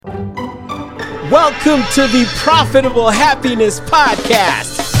Welcome to the Profitable Happiness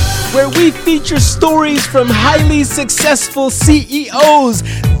Podcast, where we feature stories from highly successful CEOs,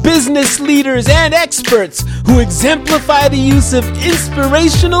 business leaders, and experts who exemplify the use of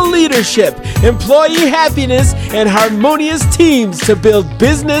inspirational leadership, employee happiness, and harmonious teams to build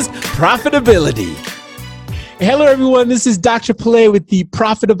business profitability. Hello, everyone. This is Dr. Pillay with the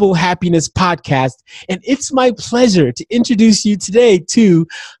Profitable Happiness Podcast, and it's my pleasure to introduce you today to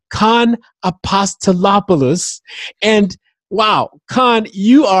Khan Apostolopoulos. And wow, Khan,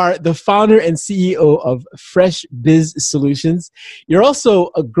 you are the founder and CEO of Fresh Biz Solutions. You're also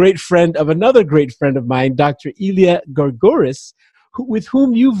a great friend of another great friend of mine, Dr. Ilya Gorgoris, with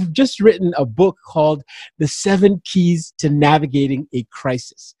whom you've just written a book called The 7 Keys to Navigating a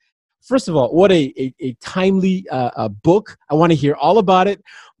Crisis. First of all, what a timely book. I want to hear all about it.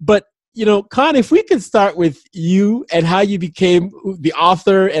 But, you know, Khan, if we could start with you and how you became the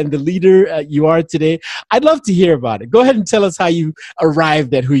author and the leader you are today, I'd love to hear about it. Go ahead and tell us how you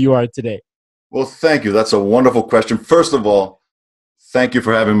arrived at who you are today. Well, thank you. That's a wonderful question. First of all, thank you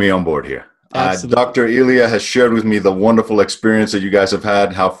for having me on board here. Dr. Ilya has shared with me the wonderful experience that you guys have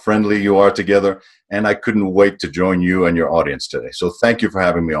had, how friendly you are together, and I couldn't wait to join you and your audience today. So thank you for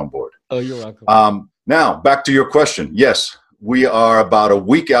having me on board. Oh, you're welcome. Now, back to your question. Yes, we are about a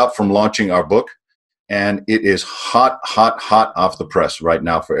week out from launching our book, and it is hot off the press right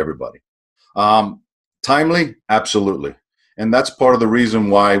now for everybody. Timely? Absolutely. And that's part of the reason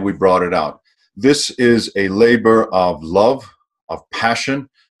why we brought it out. This is a labor of love, of passion,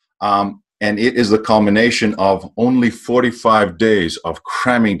 and it is the culmination of only 45 days of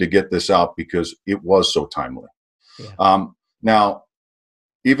cramming to get this out because it was so timely. Yeah. Now,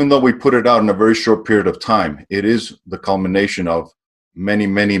 even though we put it out in a very short period of time, it is the culmination of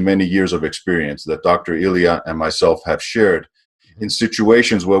many years of experience that Dr. Ilya and myself have shared in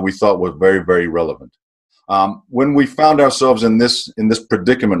situations where we thought were very relevant. When we found ourselves in this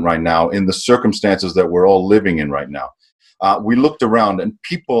predicament right now, in the circumstances that we're all living in right now, we looked around and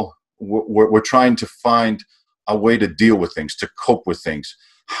people were trying to find a way to deal with things, to cope with things.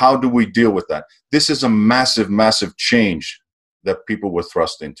 How do we deal with that? This is a massive change that people were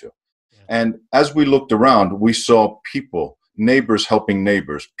thrust into. Yeah. And as we looked around, we saw people, neighbors helping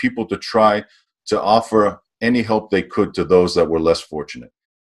neighbors, people to try to offer any help they could to those that were less fortunate.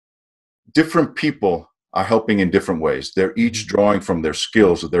 Different people are helping in different ways. They're each drawing from their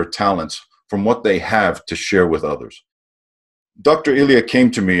skills, their talents, from what they have to share with others. Dr. Ilya came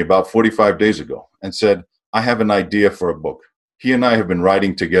to me about 45 days ago and said, I have an idea for a book. He and I have been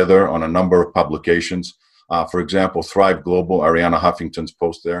writing together on a number of publications. For example, Thrive Global, Arianna Huffington's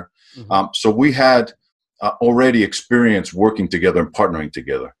post there. Mm-hmm. So we had already experience working together and partnering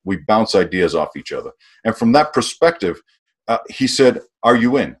together. We bounce ideas off each other. And from that perspective, he said, are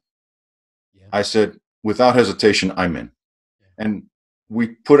you in? Yeah. I said, without hesitation, I'm in. Yeah. And we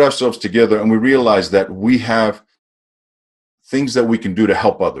put ourselves together and we realized that we have things that we can do to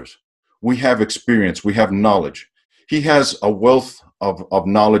help others. We have experience. We have knowledge. He has a wealth of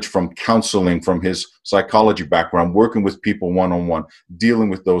knowledge from counseling, from his psychology background, working with people one-on-one, dealing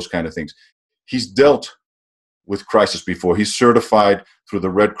with those kind of things. He's dealt with crisis before. He's certified through the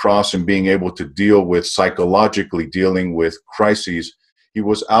Red Cross in being able to deal with psychologically dealing with crises. He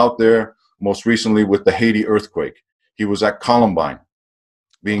was out there most recently with the Haiti earthquake. He was at Columbine,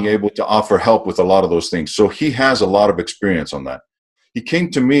 being able to offer help with a lot of those things. So he has a lot of experience on that. He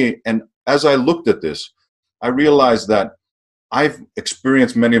came to me, and as I looked at this, I realized that I've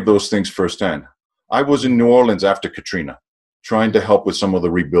experienced many of those things firsthand. I was in New Orleans after Katrina, trying to help with some of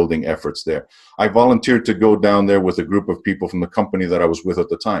the rebuilding efforts there. I volunteered to go down there with a group of people from the company that I was with at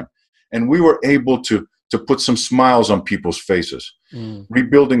the time. And we were able to put some smiles on people's faces,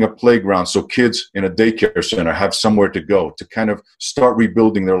 rebuilding a playground so kids in a daycare center have somewhere to go to kind of start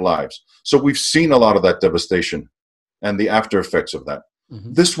rebuilding their lives. So we've seen a lot of that devastation and the after effects of that.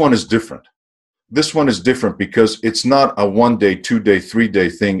 Mm-hmm. This one is different. This one is different because it's not a 1 day, 2 day, 3 day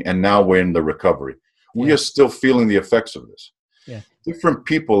thing, and now we're in the recovery. We are still feeling the effects of this. Yeah. Different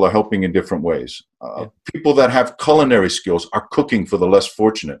people are helping in different ways. People that have culinary skills are cooking for the less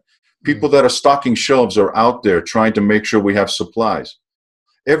fortunate. People that are stocking shelves are out there trying to make sure we have supplies.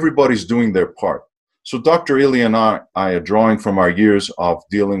 Everybody's doing their part. So Dr. Ilya and I are drawing from our years of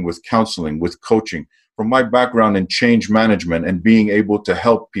dealing with counseling, with coaching, from my background in change management and being able to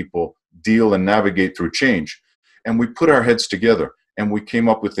help people deal and navigate through change. And we put our heads together and we came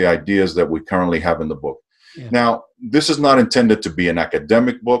up with the ideas that we currently have in the book. Yeah. Now, this is not intended to be an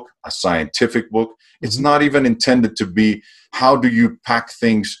academic book, a scientific book. It's not even intended to be how do you pack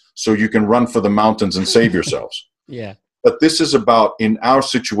things so you can run for the mountains and save yourselves. Yeah. But this is about, in our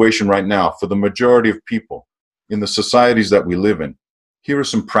situation right now, for the majority of people in the societies that we live in, here is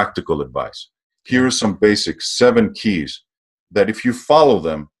some practical advice. Here are some basic 7 keys that if you follow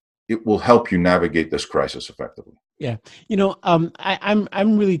them, it will help you navigate this crisis effectively. Yeah.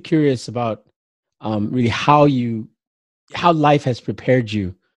 I'm really curious about really how life has prepared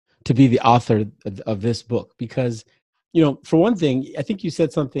you to be the author of this book. Because, for one thing, I think you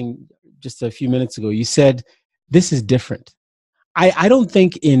said something just a few minutes ago. You said, this is different. I don't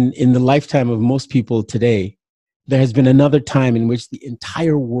think in the lifetime of most people today, there has been another time in which the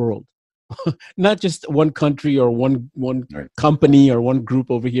entire world, not just one country or one Right. company or one group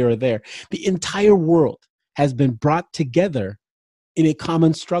over here or there, the entire world has been brought together in a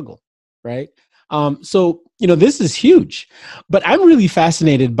common struggle, right? So, this is huge. But I'm really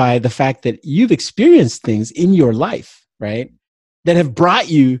fascinated by the fact that you've experienced things in your life, right, that have brought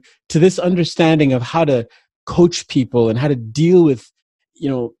you to this understanding of how to coach people and how to deal with,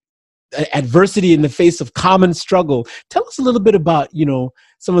 adversity in the face of common struggle. Tell us a little bit about,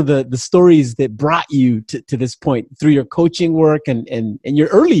 some of the stories that brought you to this point through your coaching work and your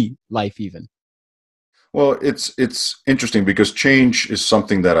early life even. Well, it's interesting because change is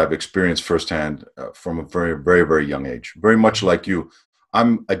something that I've experienced firsthand from a very, very, very young age. Very much like you,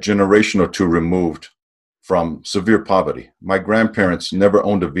 I'm a generation or two removed from severe poverty. My grandparents never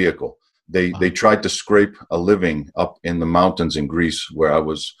owned a vehicle. They tried to scrape a living up in the mountains in Greece, where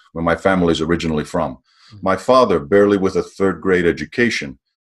my family is originally from. My father, barely with a 3rd grade education,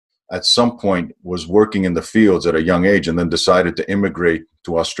 at some point was working in the fields at a young age and then decided to immigrate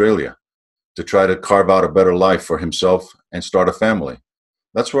to Australia to try to carve out a better life for himself and start a family.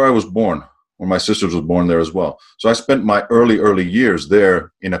 That's where I was born, where my sisters was born there as well. So I spent my early years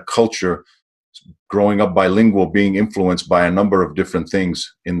there in a culture, growing up bilingual, being influenced by a number of different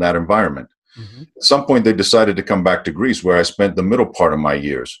things in that environment. Mm-hmm. At some point, they decided to come back to Greece, where I spent the middle part of my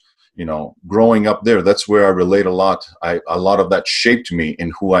years. Growing up there, that's where I relate a lot. A lot of that shaped me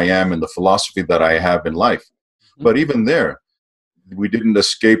in who I am and the philosophy that I have in life. Mm-hmm. But even there, we didn't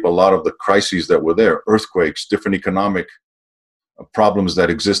escape a lot of the crises that were there, earthquakes, different economic problems that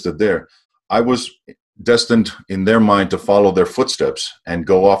existed there. I was destined in their mind to follow their footsteps and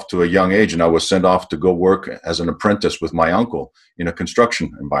go off to a young age. And I was sent off to go work as an apprentice with my uncle in a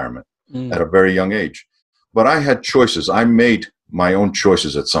construction environment at a very young age. But I had choices. I made my own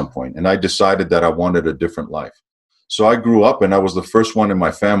choices at some point, and I decided that I wanted a different life. So I grew up, and I was the first one in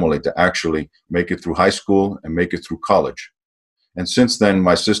my family to actually make it through high school and make it through college. And since then,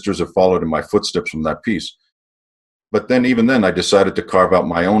 my sisters have followed in my footsteps from that piece. But then, even then, I decided to carve out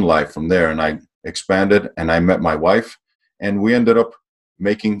my own life from there, and I expanded, and I met my wife, and we ended up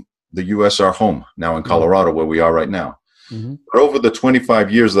making the U.S. our home now in Colorado, where we are right now. Mm-hmm. But over the 25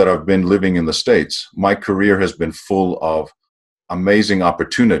 years that I've been living in the States, my career has been full of amazing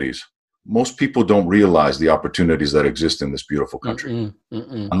opportunities. Most people don't realize the opportunities that exist in this beautiful country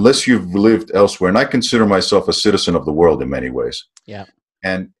unless you've lived elsewhere. And I consider myself a citizen of the world in many ways. Yeah.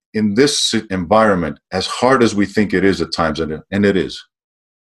 And in this environment, as hard as we think it is at times, and it is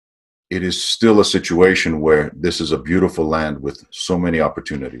still a situation where this is a beautiful land with so many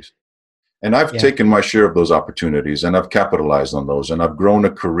opportunities. And I've taken my share of those opportunities, and I've capitalized on those. And I've grown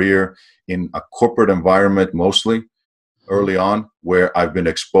a career in a corporate environment mostly early on, where I've been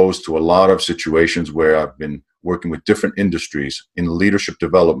exposed to a lot of situations where I've been working with different industries in leadership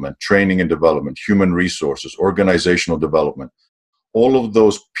development, training and development, human resources, organizational development, all of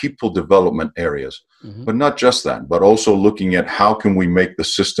those people development areas. Mm-hmm. But not just that, but also looking at how can we make the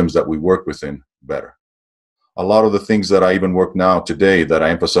systems that we work within better. A lot of the things that I even work now today that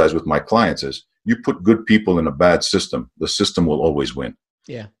I emphasize with my clients is you put good people in a bad system, the system will always win.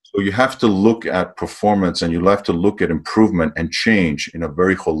 Yeah. So you have to look at performance, and you have to look at improvement and change in a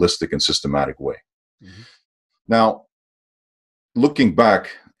very holistic and systematic way. Mm-hmm. Now, looking back,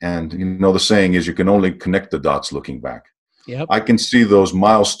 and the saying is you can only connect the dots looking back. Yep. I can see those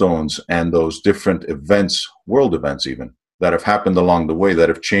milestones and those different events, world events even, that have happened along the way that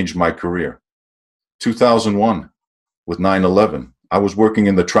have changed my career. 2001 with 9/11. I was working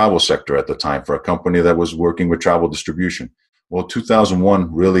in the travel sector at the time for a company that was working with travel distribution. Well,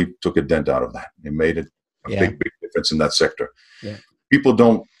 2001 really took a dent out of that. It made it a big difference in that sector. Yeah.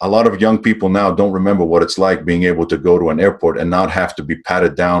 A lot of young people now don't remember what it's like being able to go to an airport and not have to be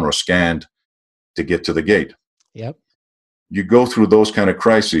patted down or scanned to get to the gate. Yep. You go through those kind of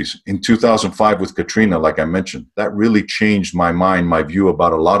crises. In 2005 with Katrina, like I mentioned, that really changed my mind, my view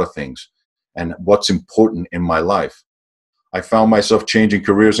about a lot of things and what's important in my life. I found myself changing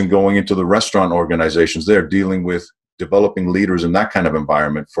careers and going into the restaurant organizations there, dealing with developing leaders in that kind of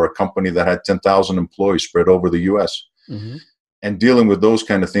environment for a company that had 10,000 employees spread over the U.S. Mm-hmm. And dealing with those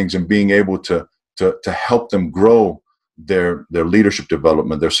kind of things and being able to help them grow their leadership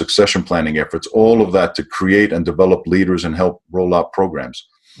development, their succession planning efforts, all of that to create and develop leaders and help roll out programs.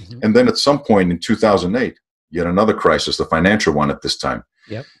 Mm-hmm. And then at some point in 2008, yet another crisis, the financial one at this time,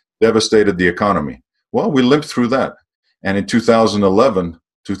 yep. devastated the economy. Well, we limped through that. And in 2011,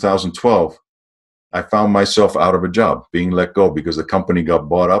 2012, I found myself out of a job, being let go because the company got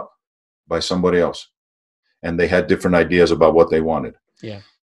bought up by somebody else. And they had different ideas about what they wanted. Yeah.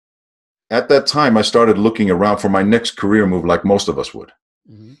 At that time, I started looking around for my next career move like most of us would.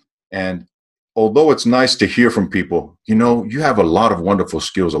 Mm-hmm. And although it's nice to hear from people, you have a lot of wonderful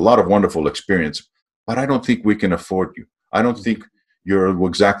skills, a lot of wonderful experience, but I don't think we can afford you. I don't think you're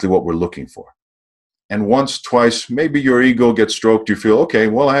exactly what we're looking for. And once, twice, maybe your ego gets stroked. You feel, okay,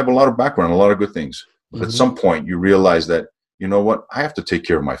 well, I have a lot of background, a lot of good things. But at some point, you realize that, you know what, I have to take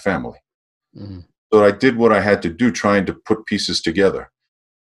care of my family. Mm-hmm. So I did what I had to do, trying to put pieces together.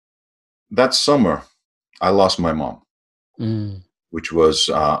 That summer, I lost my mom, which was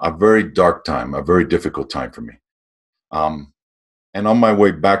a very dark time, a very difficult time for me. And on my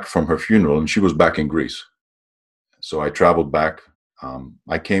way back from her funeral, and she was back in Greece. So I traveled back.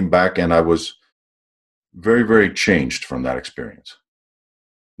 I came back and I was very, very changed from that experience.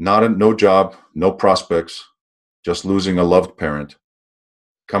 No job, no prospects, just losing a loved parent.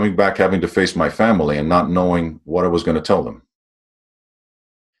 Coming back, having to face my family and not knowing what I was going to tell them.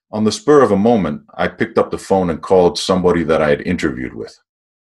 On the spur of a moment, I picked up the phone and called somebody that I had interviewed with.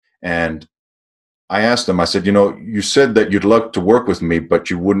 And I asked them, I said, you said that you'd like to work with me, but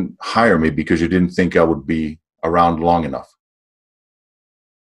you wouldn't hire me because you didn't think I would be around long enough.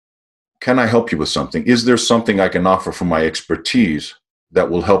 Can I help you with something? Is there something I can offer from my expertise that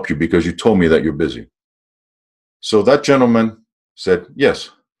will help you because you told me that you're busy? So that gentleman said,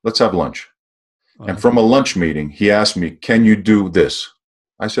 yes, let's have lunch. And from a lunch meeting, he asked me, can you do this?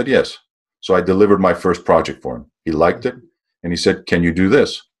 I said, yes. So I delivered my first project for him. He liked it. And he said, can you do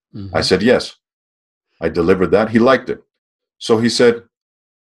this? Mm-hmm. I said, yes. I delivered that. He liked it. So he said,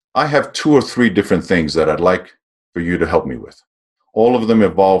 I have 2 or 3 different things that I'd like for you to help me with. All of them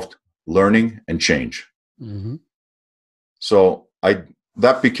involved learning and change. Mm-hmm. So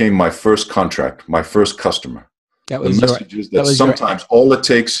that became my first contract, my first customer. That was the message is that sometimes all it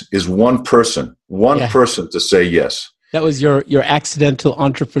takes is one person to say yes. That was your accidental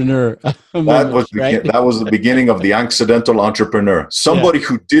entrepreneur moment, right? That was the beginning of the accidental entrepreneur. Somebody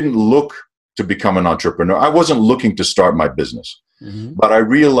who didn't look to become an entrepreneur. I wasn't looking to start my business, but I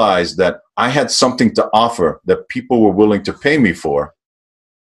realized that I had something to offer that people were willing to pay me for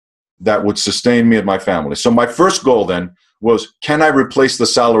that would sustain me and my family. So my first goal then was, can I replace the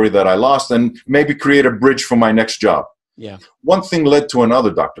salary that I lost and maybe create a bridge for my next job? Yeah. One thing led to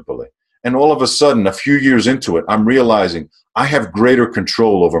another, Dr. Pillay. And all of a sudden, a few years into it, I'm realizing I have greater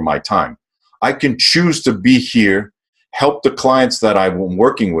control over my time. I can choose to be here, help the clients that I'm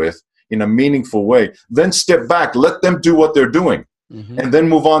working with in a meaningful way, then step back, let them do what they're doing, and then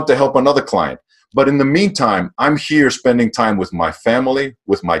move on to help another client. But in the meantime, I'm here spending time with my family,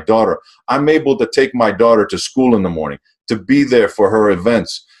 with my daughter. I'm able to take my daughter to school in the morning, to be there for her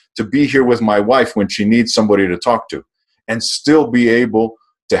events, to be here with my wife when she needs somebody to talk to, and still be able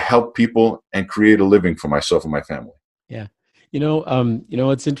to help people and create a living for myself and my family. Yeah.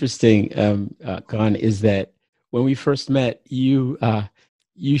 What's interesting, Khan, is that when we first met, you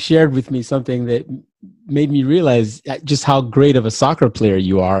shared with me something that made me realize just how great of a soccer player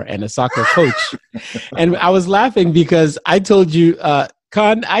you are and a soccer coach. And I was laughing because I told you,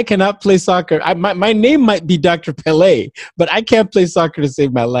 Khan, I cannot play soccer. My name might be Dr. Pillay, but I can't play soccer to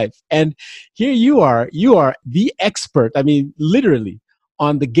save my life. And here you are the expert. I mean, literally,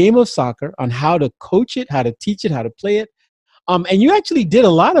 on the game of soccer, on how to coach it, how to teach it, how to play it. And you actually did a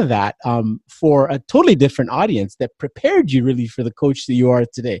lot of that for a totally different audience that prepared you really for the coach that you are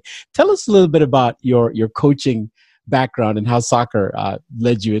today. Tell us a little bit about your coaching background and how soccer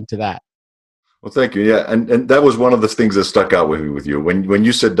led you into that. Well, thank you. Yeah, and that was one of the things that stuck out with me with you. When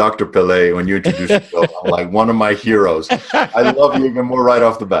you said Dr. Pillay, when you introduced yourself, I'm like one of my heroes. I love you even more right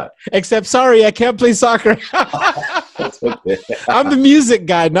off the bat. Except, sorry, I can't play soccer. That's okay. I'm the music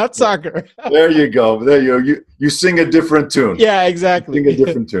guy, not soccer. There you go. There you go. You sing a different tune. Yeah, exactly. You sing a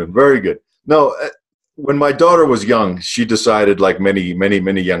different tune. Very good. No, when my daughter was young, she decided, like many, many,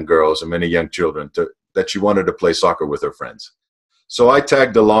 many young girls and many young children, that she wanted to play soccer with her friends. So I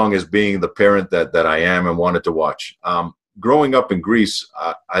tagged along as being the parent that I am and wanted to watch. Growing up in Greece,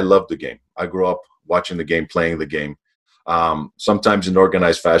 I loved the game. I grew up watching the game, playing the game, sometimes in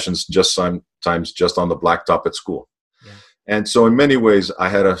organized fashions, sometimes just on the blacktop at school. Yeah. And so in many ways, I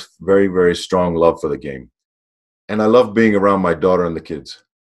had a very, very strong love for the game. And I love being around my daughter and the kids.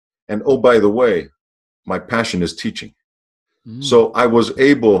 And oh, by the way, my passion is teaching. So I was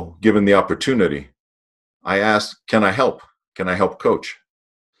able, given the opportunity, I asked, can I help? Can I help coach?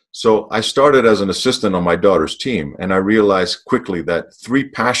 So I started as an assistant on my daughter's team, and I realized quickly that 3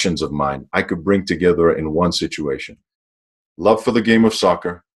 passions of mine I could bring together in one situation. Love for the game of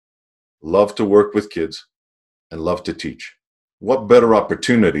soccer, love to work with kids, and love to teach. What better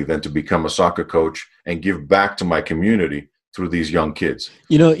opportunity than to become a soccer coach and give back to my community through these young kids?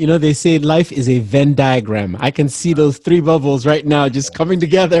 They say life is a Venn diagram. I can see those 3 bubbles right now just coming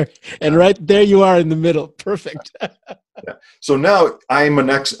together, and right there you are in the middle. Perfect. Yeah. So now I'm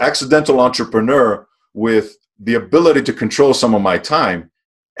an accidental entrepreneur with the ability to control some of my time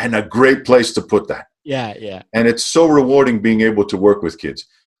and a great place to put that. Yeah. And it's so rewarding being able to work with kids.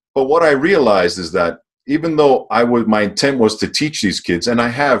 But what I realized is that even though my intent was to teach these kids, and I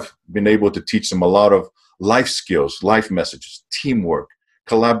have been able to teach them a lot of life skills, life messages, teamwork,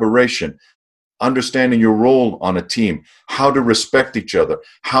 collaboration, understanding your role on a team, how to respect each other,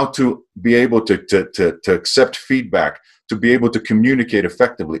 how to be able to accept feedback, to be able to communicate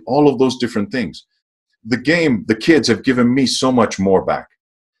effectively, all of those different things. The kids have given me so much more back.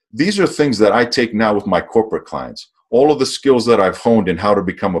 These are things that I take now with my corporate clients, all of the skills that I've honed in how to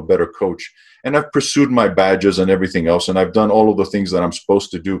become a better coach. And I've pursued my badges and everything else, and I've done all of the things that I'm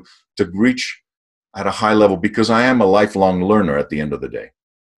supposed to do to reach at a high level, because I am a lifelong learner at the end of the day.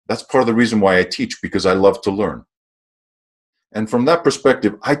 That's part of the reason why I teach, because I love to learn. And from that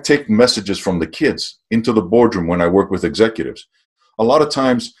perspective, I take messages from the kids into the boardroom when I work with executives. A lot of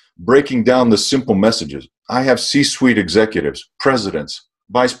times, breaking down the simple messages. I have C-suite executives, presidents,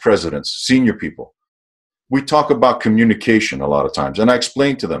 vice presidents, senior people. We talk about communication a lot of times, and I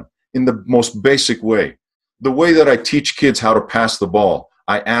explain to them in the most basic way. The way that I teach kids how to pass the ball,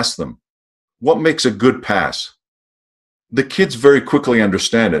 I ask them, what makes a good pass? The kids very quickly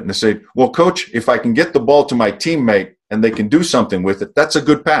understand it, and they say, well, coach, if I can get the ball to my teammate and they can do something with it, that's a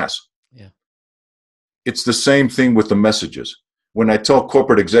good pass. Yeah. It's the same thing with the messages. When I tell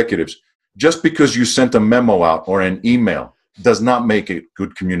corporate executives, just because you sent a memo out or an email does not make it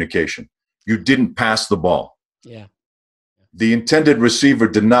good communication. You didn't pass the ball. Yeah. The intended receiver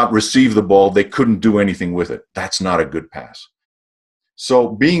did not receive the ball. They couldn't do anything with it. That's not a good pass. So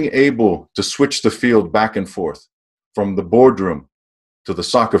being able to switch the field back and forth from the boardroom to the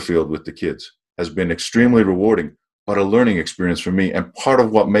soccer field with the kids has been extremely rewarding, but a learning experience for me, and part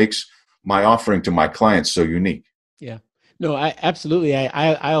of what makes my offering to my clients so unique. Yeah. No, I absolutely.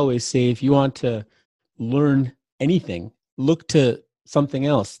 I always say, if you want to learn anything, look to something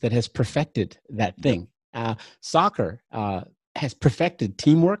else that has perfected that thing. Soccer has perfected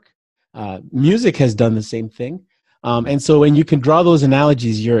teamwork. Music has done the same thing. And so when you can draw those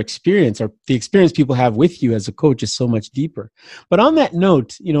analogies, your experience, or the experience people have with you as a coach, is so much deeper. But on that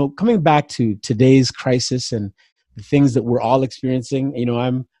note, coming back to today's crisis and the things that we're all experiencing,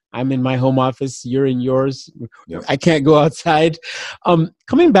 I'm in my home office, you're in yours. Yep. I can't go outside.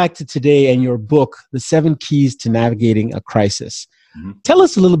 Coming back to today and your book, The 7 Keys to Navigating a Crisis. Mm-hmm. Tell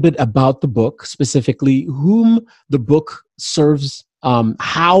us a little bit about the book, specifically whom the book serves,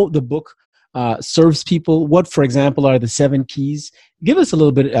 how the book serves people. What, for example, are the 7 keys? Give us a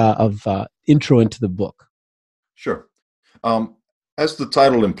little bit of intro into the book. Sure. As the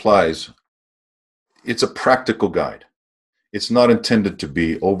title implies, it's a practical guide. It's not intended to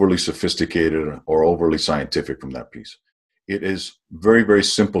be overly sophisticated or overly scientific from that piece. It is very, very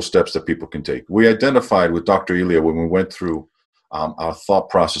simple steps that people can take. We identified with Dr. Elia when we went through our thought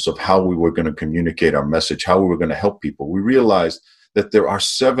process of how we were going to communicate our message, how we were going to help people. We realized that there are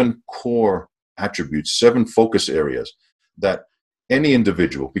 7 core attributes, 7 focus areas that any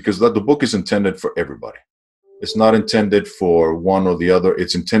individual, because the book is intended for everybody. It's not intended for one or the other.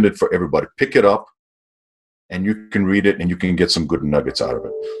 It's intended for everybody. Pick it up and you can read it and you can get some good nuggets out of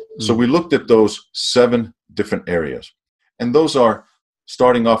it. Mm-hmm. So we looked at those 7 different areas. And those are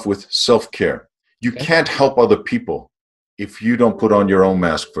starting off with self-care. You can't help other people if you don't put on your own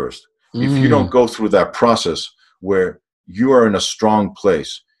mask first. If you don't go through that process where you are in a strong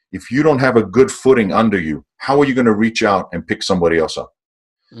place, if you don't have a good footing under you, how are you going to reach out and pick somebody else up?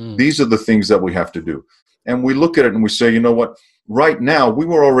 These are the things that we have to do. And we look at it and we say, you know what? Right now, we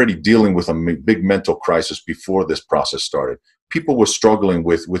were already dealing with a big mental crisis before this process started. People were struggling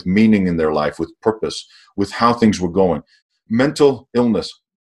with meaning in their life, with purpose, with how things were going. Mental illness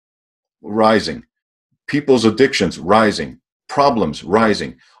rising. People's addictions rising. Problems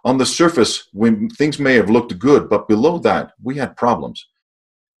rising. On the surface, when things may have looked good, but below that, we had problems.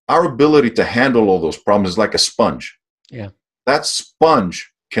 Our ability to handle all those problems is like a sponge. Yeah. That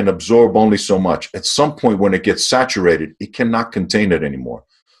sponge can absorb only so much. At some point, when it gets saturated, it cannot contain it anymore.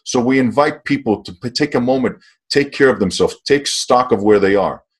 So we invite people to take a moment, take care of themselves, take stock of where they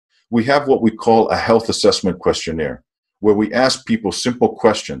are. We have what we call a health assessment questionnaire, where we ask people simple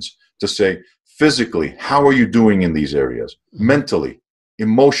questions to say, physically, how are you doing in these areas? Mentally,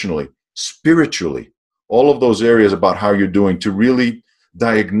 emotionally, spiritually, all of those areas about how you're doing, to really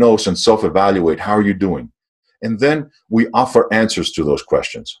diagnose and self-evaluate how are you doing. And then we offer answers to those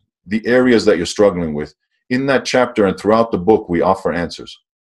questions, the areas that you're struggling with. In that chapter and throughout the book, we offer answers.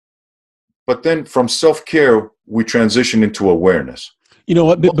 But then from self-care, we transition into awareness. You know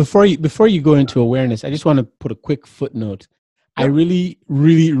what? Before you go into awareness, I just want to put a quick footnote. I really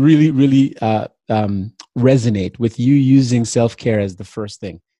resonate with you using self-care as the first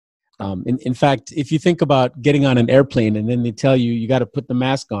thing. In fact, if you think about getting on an airplane and then they tell you you got to put the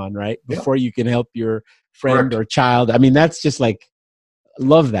mask on, right, before you can help your friend or child. I mean, that's just like,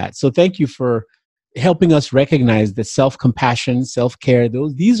 love that. So thank you for helping us recognize that self-compassion, self-care,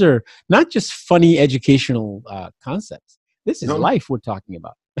 these are not just funny educational concepts. This is life we're talking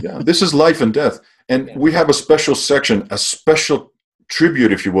about. Yeah, this is life and death. And we have a special section, a special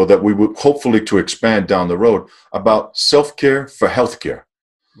tribute, if you will, that we would hopefully to expand down the road about self-care for healthcare.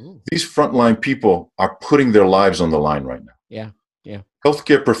 These frontline people are putting their lives on the line right now. Yeah.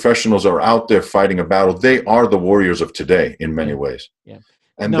 Healthcare professionals are out there fighting a battle. They are the warriors of today in many ways. Yeah.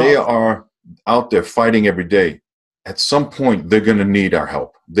 And they are out there fighting every day. At some point, they're going to need our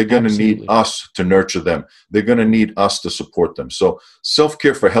help. They're going to need us to nurture them. They're going to need us to support them. So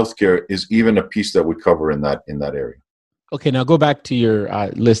self-care for healthcare is even a piece that we cover in that area. Okay, now go back to your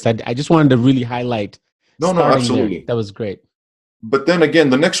list. I just wanted to really highlight. No, absolutely. There. That was great. But then again,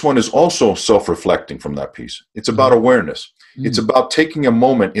 the next one is also self-reflecting from that piece. It's about awareness. It's about taking a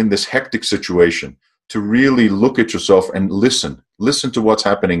moment in this hectic situation to really look at yourself and listen to what's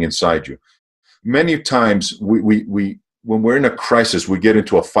happening inside you. Many times we when we're in a crisis, we get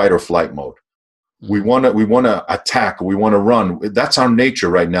into a fight or flight mode. We want to attack, we want to run. That's our nature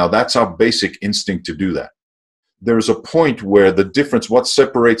right now. That's our basic instinct to do that. There's a point where the difference, what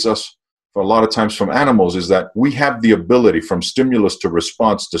separates us for a lot of times from animals, is that we have the ability from stimulus to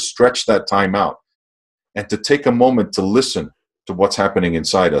response to stretch that time out and to take a moment to listen to what's happening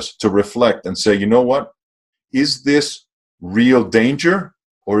inside us, to reflect and say, you know what? Is this real danger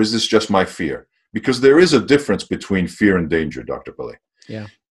or is this just my fear? Because there is a difference between fear and danger, Dr. Pillay. Yeah.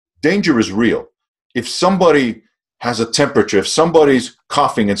 Danger is real. If somebody has a temperature, if somebody's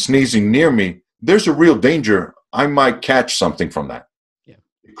coughing and sneezing near me, there's a real danger. I might catch something from that. Yeah.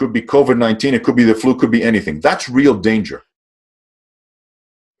 It could be COVID-19, it could be the flu, it could be anything. That's real danger.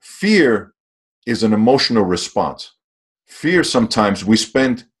 Fear is an emotional response. Fear, sometimes we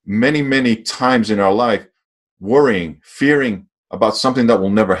spend many, many times in our life worrying, fearing about something that will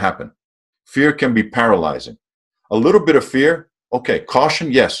never happen. Fear can be paralyzing. A little bit of fear, okay.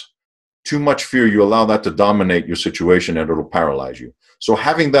 Caution, yes. Too much fear, you allow that to dominate your situation and it'll paralyze you. So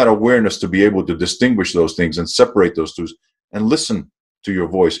having that awareness to be able to distinguish those things and separate those two and listen to your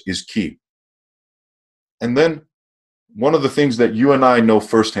voice is key. And then one of the things that you and I know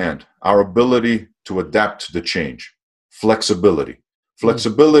firsthand, our ability to adapt to change, flexibility.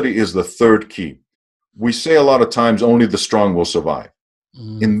 Flexibility is the third key. We say a lot of times only the strong will survive.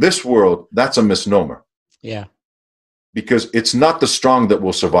 In this world, that's a misnomer. Yeah. Because it's not the strong that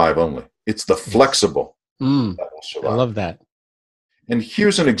will survive only. It's the flexible that will survive. I love that. And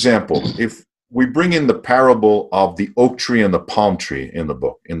here's an example. If we bring in the parable of the oak tree and the palm tree in the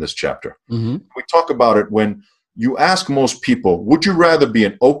book, in this chapter, we talk about it when you ask most people, would you rather be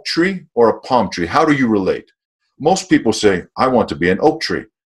an oak tree or a palm tree? How do you relate? Most people say, I want to be an oak tree.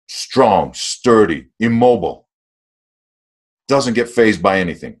 Strong, sturdy, immobile. Doesn't get fazed by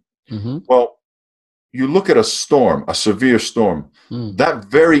anything. Well, you look at a storm, a severe storm, that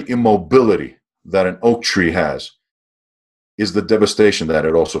very immobility that an oak tree has is the devastation that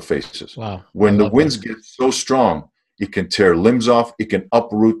it also faces. Wow. When the winds get so strong, it can tear limbs off, it can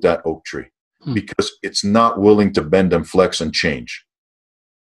uproot that oak tree because it's not willing to bend and flex and change.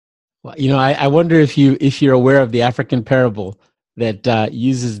 Well, you know, I wonder if you're aware of the African parable that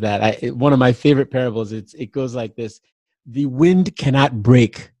uses that. One of my favorite parables, it goes like this. The wind cannot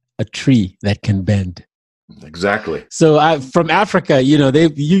break a tree that can bend. Exactly. So from Africa, you know,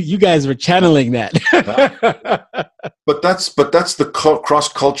 you guys were channeling that. But that's the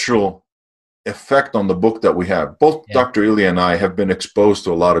cross-cultural effect on the book that we have. Both Dr. Ilya and I have been exposed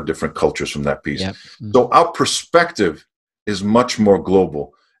to a lot of different cultures from that piece. So our perspective is much more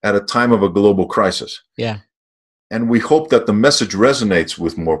global at a time of a global crisis. Yeah. And we hope that the message resonates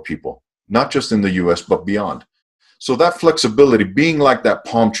with more people, not just in the U.S., but beyond. So that flexibility, being like that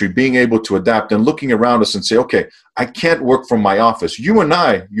palm tree, being able to adapt and looking around us and say, okay, I can't work from my office. You and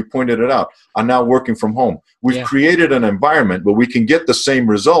I, you pointed it out, are now working from home. We've created an environment where we can get the same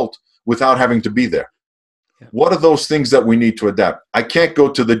result without having to be there. Yeah. What are those things that we need to adapt? I can't go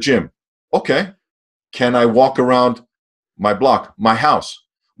to the gym. Okay. Can I walk around my block, my house?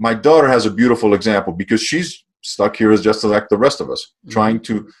 My daughter has a beautiful example because she's stuck here as just like the rest of us, trying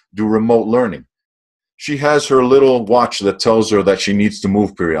to do remote learning. She has her little watch that tells her that she needs to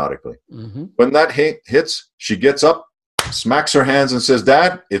move periodically. When that hits, she gets up, smacks her hands and says,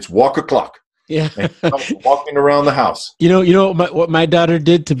 Dad, it's walk o'clock. Yeah. And she's walking around the house. You know what my daughter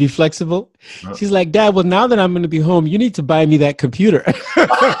did to be flexible? She's like, Dad, well, now that I'm going to be home, you need to buy me that computer.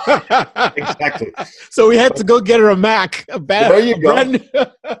 Exactly. So we had to go get her a Mac. There you go.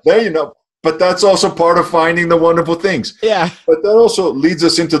 There you go. But that's also part of finding the wonderful things. Yeah. But that also leads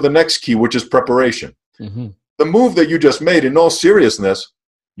us into the next key, which is preparation. The move that you just made, in all seriousness,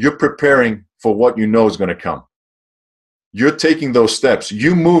 you're preparing for what you know is going to come. You're taking those steps.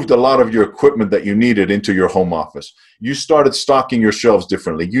 You moved a lot of your equipment that you needed into your home office. You started stocking your shelves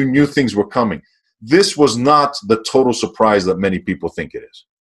differently. You knew things were coming. This was not the total surprise that many people think it is.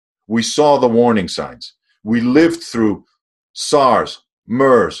 We saw the warning signs. We lived through SARS,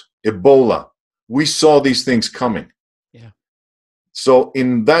 MERS, Ebola. We saw these things coming. So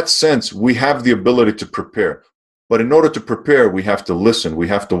in that sense, we have the ability to prepare. But in order to prepare, we have to listen. We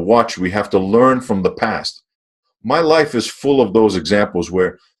have to watch. We have to learn from the past. My life is full of those examples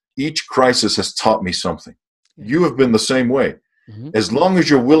where each crisis has taught me something. You have been the same way. As long as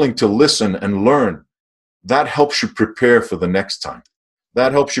you're willing to listen and learn, that helps you prepare for the next time.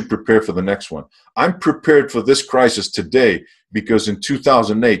 That helps you prepare for the next one. I'm prepared for this crisis today because in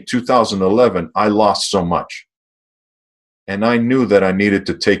 2008, 2011, I lost so much. And I knew that I needed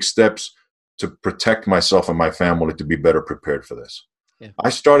to take steps to protect myself and my family to be better prepared for this. I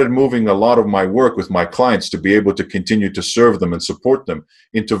started moving a lot of my work with my clients to be able to continue to serve them and support them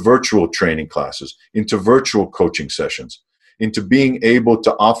into virtual training classes, into virtual coaching sessions, into being able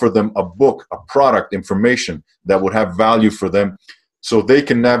to offer them a book, a product, information that would have value for them so they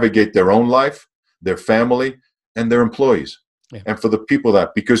can navigate their own life, their family, and their employees. And for the people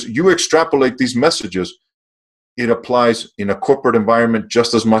that, because you extrapolate these messages, it applies in a corporate environment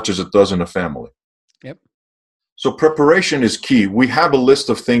just as much as it does in a family. So preparation is key. We have a list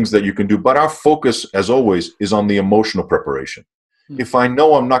of things that you can do, but our focus, as always, is on the emotional preparation. If I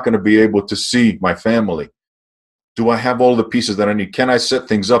know I'm not going to be able to see my family, do I have all the pieces that I need? Can I set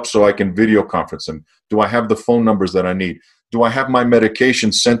things up so I can video conference them? Do I have the phone numbers that I need? Do I have my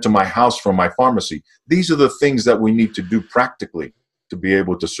medication sent to my house from my pharmacy? These are the things that we need to do practically to be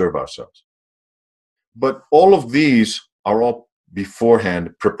able to serve ourselves. But all of these are all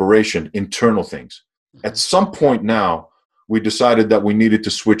beforehand preparation, internal things. At some point now, we decided that we needed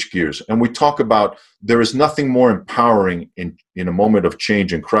to switch gears. And we talk about there is nothing more empowering in a moment of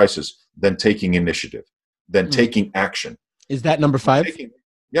change and crisis than taking initiative, than taking action. Is that number 5?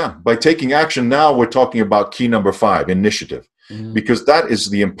 By taking action now, we're talking about key number 5, initiative, because that is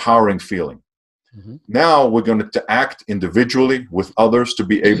the empowering feeling. Now we're going to act individually with others to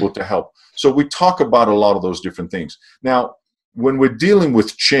be able to help. So we talk about a lot of those different things. Now, when we're dealing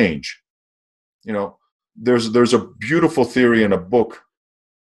with change, there's a beautiful theory in a book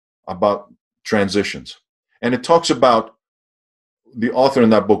about transitions. And it talks about, the author in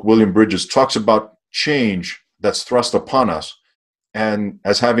that book, William Bridges, talks about change that's thrust upon us and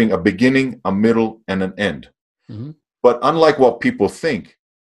as having a beginning, a middle, and an end. But unlike what people think,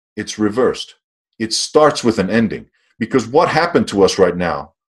 it's reversed. It starts with an ending, because what happened to us right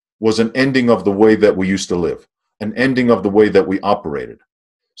now was an ending of the way that we used to live, an ending of the way that we operated.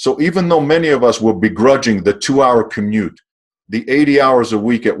 So even though many of us were begrudging the 2-hour commute, the 80 hours a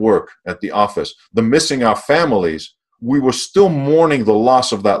week at work, at the office, the missing our families, we were still mourning the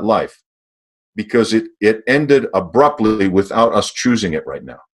loss of that life because it ended abruptly without us choosing it right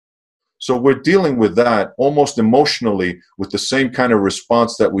now. So we're dealing with that almost emotionally with the same kind of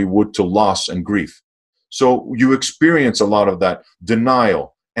response that we would to loss and grief. So you experience a lot of that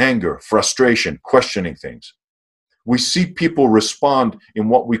denial, anger, frustration, questioning things. We see people respond in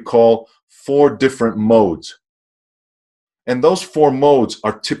what we call 4 different modes. And those 4 modes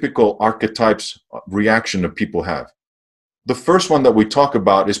are typical archetypes reaction that people have. The first one that we talk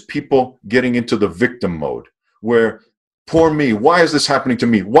about is people getting into the victim mode, where, poor me, why is this happening to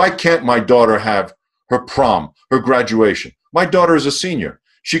me? Why can't my daughter have her prom, her graduation? My daughter is a senior.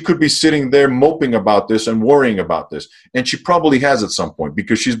 She could be sitting there moping about this and worrying about this. And she probably has at some point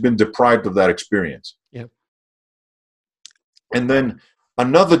because she's been deprived of that experience. Yep. And then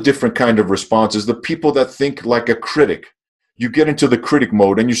Another different kind of response is the people that think like a critic. You get into the critic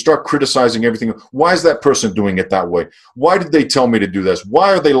mode and you start criticizing everything. Why is that person doing it that way? Why did they tell me to do this?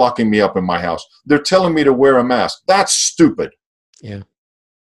 Why are they locking me up in my house? They're telling me to wear a mask. That's stupid. Yeah.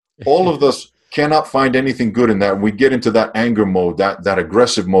 All of us cannot find anything good in that. We get into that anger mode, that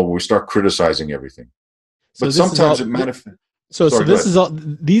aggressive mode where we start criticizing everything. But sometimes it manifests. So this is all.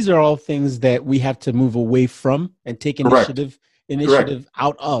 These are all things that we have to move away from and take initiative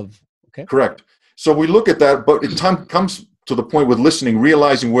out of. Okay. Correct. So we look at that, but it time comes to the point with listening,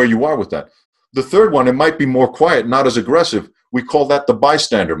 realizing where you are with that. The third one, it might be more quiet, not as aggressive. We call that the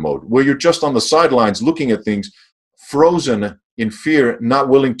bystander mode, where you're just on the sidelines looking at things, frozen in fear, not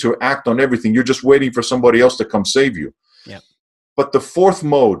willing to act on everything. You're just waiting for somebody else to come save you. Yeah. But the fourth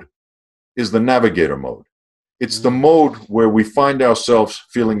mode is the navigator mode. It's the mode where we find ourselves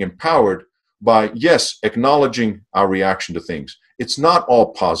feeling empowered by, yes, acknowledging our reaction to things. It's not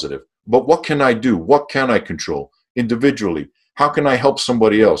all positive, but what can I do? What can I control individually? How can I help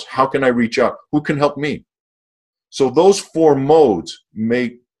somebody else? How can I reach out? Who can help me? So those four modes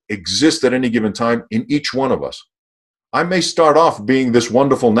may exist at any given time in each one of us. I may start off being this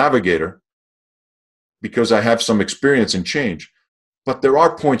wonderful navigator because I have some experience in change. But there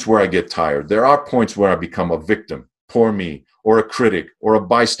are points where I get tired. There are points where I become a victim, poor me, or a critic, or a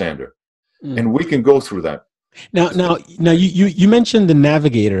bystander. And we can go through that. Now, you mentioned the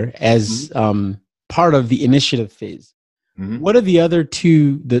navigator as part of the initiative phase. What are the other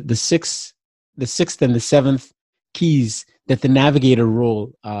two, the sixth and the seventh keys that the navigator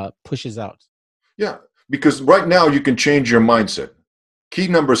role pushes out? Yeah, because right now you can change your mindset. Key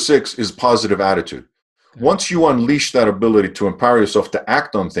number 6 is positive attitude. Once you unleash that ability to empower yourself to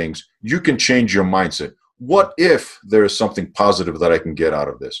act on things, you can change your mindset. What if there is something positive that I can get out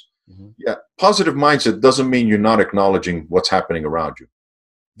of this? Yeah, positive mindset doesn't mean you're not acknowledging what's happening around you.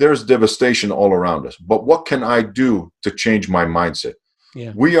 There's devastation all around us. But what can I do to change my mindset?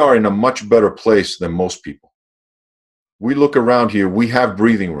 Yeah. We are in a much better place than most people. We look around here, we have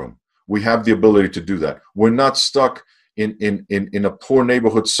breathing room. We have the ability to do that. We're not stuck in a poor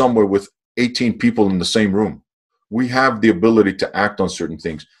neighborhood somewhere with 18 people in the same room. We have the ability to act on certain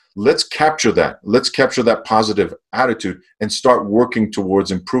things. Let's capture that. Let's capture that positive attitude and start working towards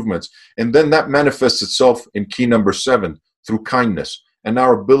improvements. And then that manifests itself in key number 7 through kindness and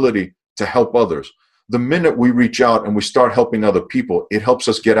our ability to help others. The minute we reach out and we start helping other people, it helps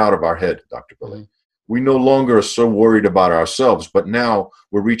us get out of our head, Dr. Billy. We no longer are so worried about ourselves, but now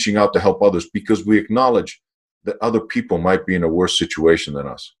we're reaching out to help others because we acknowledge that other people might be in a worse situation than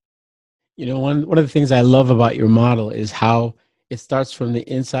us. You know, one of the things I love about your model is how it starts from the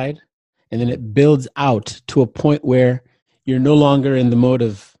inside and then it builds out to a point where you're no longer in the mode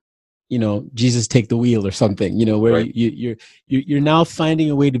of, you know, Jesus take the wheel or something, you know, where right. you're now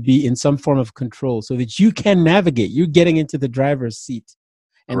finding a way to be in some form of control so that you can navigate. You're getting into the driver's seat.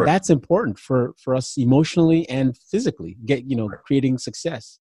 And Correct. That's important for us emotionally and physically, creating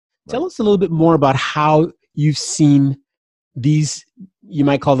success. Right. Tell us a little bit more about how you've seen these, you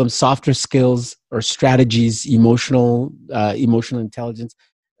might call them softer skills or strategies, emotional intelligence,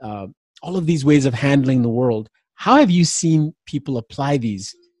 all of these ways of handling the world. How have you seen people apply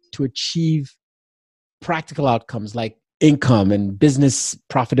these to achieve practical outcomes like income and business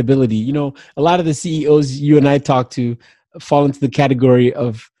profitability? You know, a lot of the CEOs you and I talk to fall into the category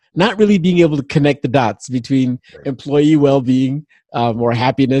of not really being able to connect the dots between employee well-being or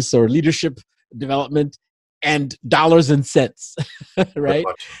happiness or leadership development and dollars and cents, right?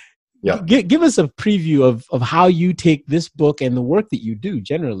 Yeah. Give us a preview of how you take this book and the work that you do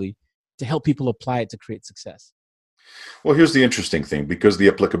generally to help people apply it to create success. Well, here's the interesting thing, because the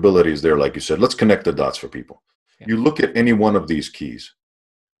applicability is there, like you said. Let's connect the dots for people. Yeah. You look at any one of these keys,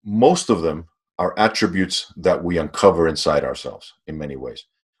 most of them are attributes that we uncover inside ourselves in many ways.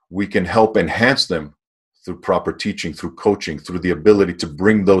 We can help enhance them through proper teaching, through coaching, through the ability to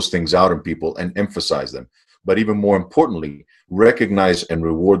bring those things out in people and emphasize them. But even more importantly, recognize and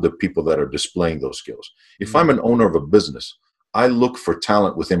reward the people that are displaying those skills. If I'm an owner of a business, I look for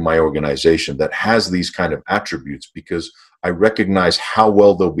talent within my organization that has these kind of attributes because I recognize how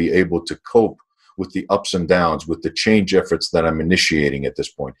well they'll be able to cope with the ups and downs, with the change efforts that I'm initiating at this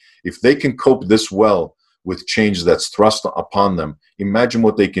point. If they can cope this well with change that's thrust upon them, imagine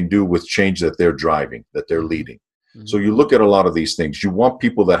what they can do with change that they're driving, that they're leading. Mm-hmm. So you look at a lot of these things. You want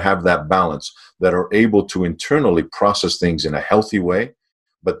people that have that balance, that are able to internally process things in a healthy way,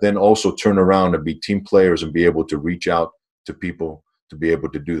 but then also turn around and be team players and be able to reach out to people to be able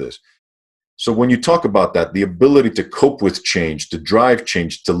to do this. So when you talk about that, the ability to cope with change, to drive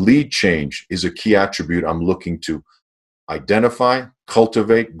change, to lead change is a key attribute I'm looking to identify,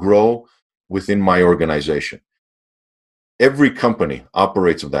 cultivate, grow within my organization. Every company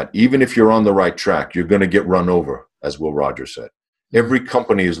operates of that. Even if you're on the right track, you're going to get run over, as Will Rogers said. Every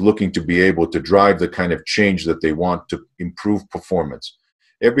company is looking to be able to drive the kind of change that they want to improve performance.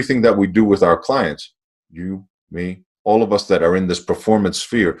 Everything that we do with our clients, you, me, all of us that are in this performance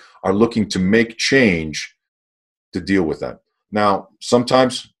sphere are looking to make change to deal with that. Now,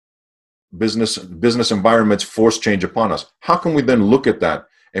 sometimes business environments force change upon us. How can we then look at that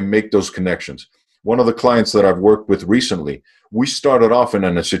and make those connections? One of the clients that I've worked with recently, we started off in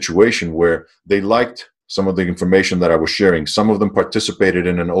a situation where they liked some of the information that I was sharing. Some of them participated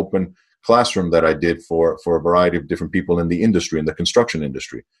in an open classroom that I did for a variety of different people in the industry, in the construction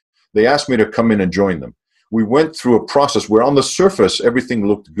industry. They asked me to come in and join them. We went through a process where on the surface, everything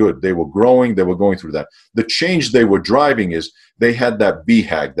looked good. They were growing. They were going through that. The change they were driving is they had that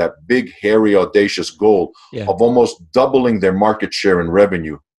BHAG, that big, hairy, audacious goal of almost doubling their market share and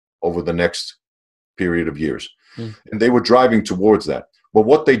revenue over the next period of years. And they were driving towards that. But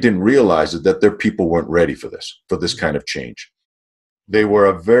what they didn't realize is that their people weren't ready for this kind of change. They were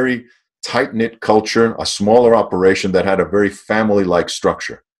a very tight-knit culture, a smaller operation that had a very family-like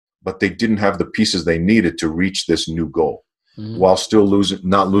structure, but they didn't have the pieces they needed to reach this new goal while still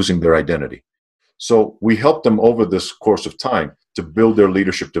not losing their identity. So we helped them over this course of time to build their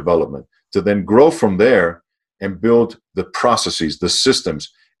leadership development, to then grow from there and build the processes, the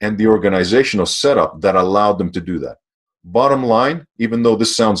systems, and the organizational setup that allowed them to do that. Bottom line, even though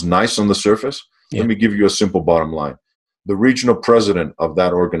this sounds nice on the surface, let me give you a simple bottom line. The regional president of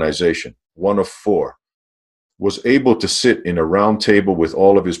that organization, one of 4, was able to sit in a round table with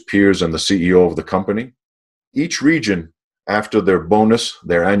all of his peers and the CEO of the company. Each region, after their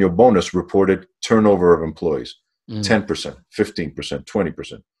annual bonus, reported turnover of employees, 10%, 15%,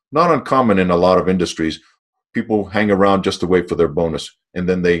 20%. Not uncommon in a lot of industries. People hang around just to wait for their bonus, and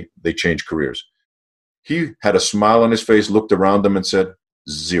then they change careers. He had a smile on his face, looked around them and said,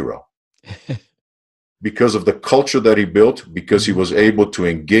 0. Because of the culture that he built, because he was able to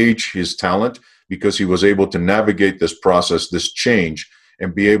engage his talent, because he was able to navigate this process, this change,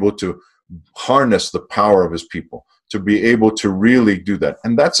 and be able to harness the power of his people, to be able to really do that.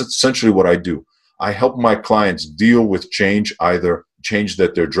 And that's essentially what I do. I help my clients deal with change, either change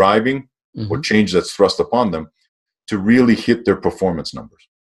that they're driving or change that's thrust upon them, to really hit their performance numbers.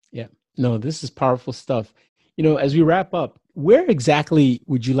 Yeah, no, this is powerful stuff. As we wrap up, where exactly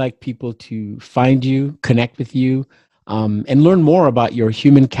would you like people to find you, connect with you, and learn more about your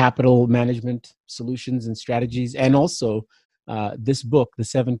human capital management solutions and strategies, and also this book, The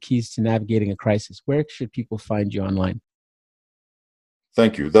 7 Keys to Navigating a Crisis? Where should people find you online?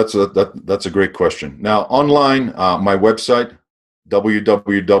 Thank you. That's a great question. Now, online, my website,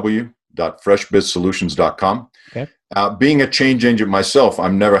 www.freshbizsolutions.com. Okay. Being a change agent myself,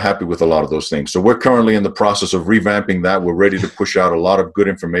 I'm never happy with a lot of those things. So we're currently in the process of revamping that. We're ready to push out a lot of good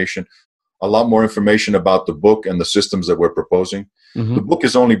information, a lot more information about the book and the systems that we're proposing. The book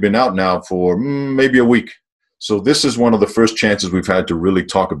has only been out now for maybe a week. So this is one of the first chances we've had to really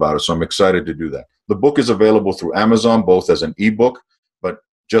talk about it. So I'm excited to do that. The book is available through Amazon, both as an ebook, but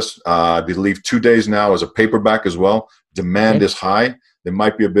just, I believe, 2 days now as a paperback as well. Demand is high. There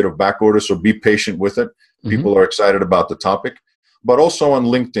might be a bit of back order, so be patient with it. People are excited about the topic. But also on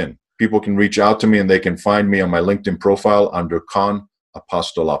LinkedIn, people can reach out to me and they can find me on my LinkedIn profile under Con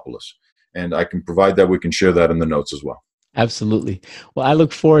Apostolopoulos. And I can provide that. We can share that in the notes as well. Absolutely. Well, I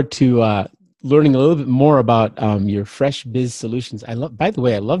look forward to learning a little bit more about your Fresh Biz Solutions. By the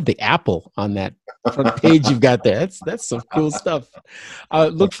way, I love the apple on that front page you've got there. That's some cool stuff.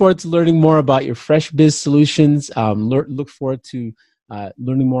 Look forward to learning more about your Fresh Biz Solutions. Look forward to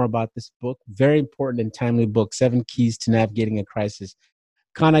learning more about this book. Very important and timely book, 7 Keys to Navigating a Crisis.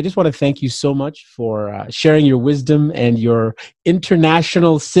 Con, I just want to thank you so much for sharing your wisdom and your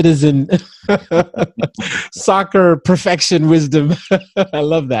international citizen soccer perfection wisdom. I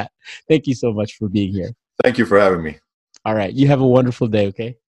love that. Thank you so much for being here. Thank you for having me. All right. You have a wonderful day,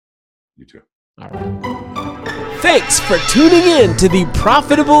 okay? You too. All right. Thanks for tuning in to the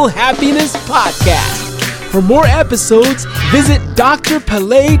Profitable Happiness Podcast. For more episodes, visit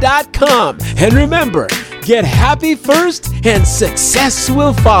drpele.com. And remember, get happy first and success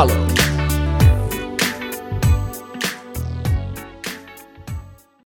will follow.